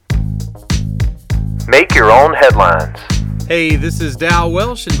Make your own headlines. Hey, this is Dow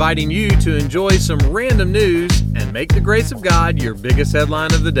Welsh inviting you to enjoy some random news and make the grace of God your biggest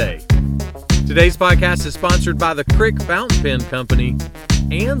headline of the day. Today's podcast is sponsored by the Crick Fountain Pen Company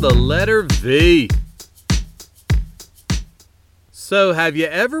and the letter V. So, have you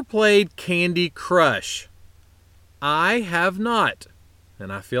ever played Candy Crush? I have not,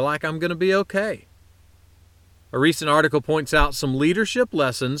 and I feel like I'm going to be okay. A recent article points out some leadership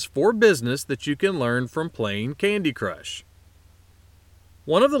lessons for business that you can learn from playing Candy Crush.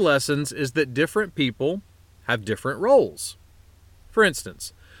 One of the lessons is that different people have different roles. For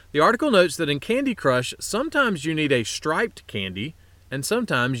instance, the article notes that in Candy Crush, sometimes you need a striped candy and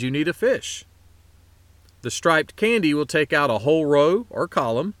sometimes you need a fish. The striped candy will take out a whole row or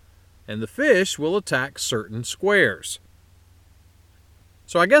column, and the fish will attack certain squares.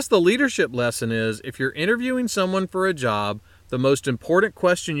 So I guess the leadership lesson is, if you're interviewing someone for a job, the most important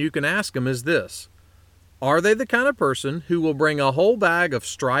question you can ask them is this: are they the kind of person who will bring a whole bag of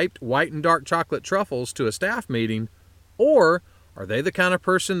striped white and dark chocolate truffles to a staff meeting, or are they the kind of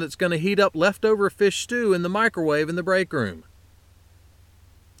person that's going to heat up leftover fish stew in the microwave in the break room?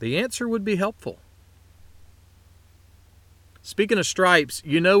 The answer would be helpful. Speaking of stripes,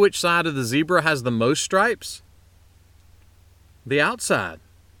 you know which side of the zebra has the most stripes? The outside.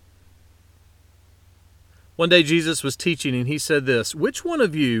 One day Jesus was teaching and he said this: which one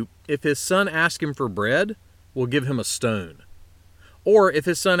of you, if his son asks him for bread, will give him a stone? Or if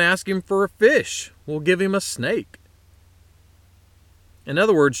his son asks him for a fish, will give him a snake? In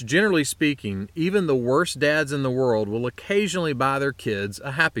other words, generally speaking, even the worst dads in the world will occasionally buy their kids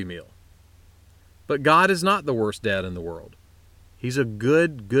a Happy Meal. But God is not the worst dad in the world. He's a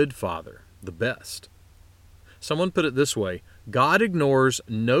good father, the best. Someone put it this way: God ignores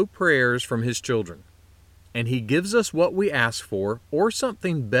no prayers from his children, and he gives us what we ask for or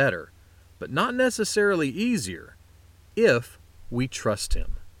something better, but not necessarily easier, if we trust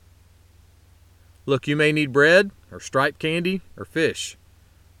him. Look, you may need bread or striped candy or fish.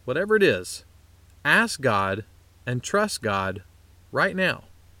 Whatever it is, ask God and trust God right now.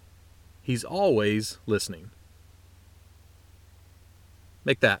 He's always listening.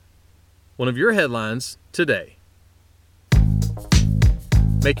 Make that one of your headlines today.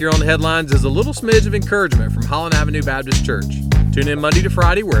 Make Your Own Headlines is a little smidge of encouragement from Holland Avenue Baptist Church. Tune in Monday to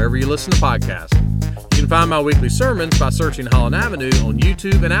Friday wherever you listen to podcasts. You can find my weekly sermons by searching Holland Avenue on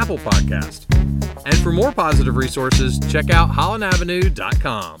YouTube and Apple Podcasts. And for more positive resources, check out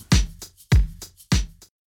hollandavenue.com.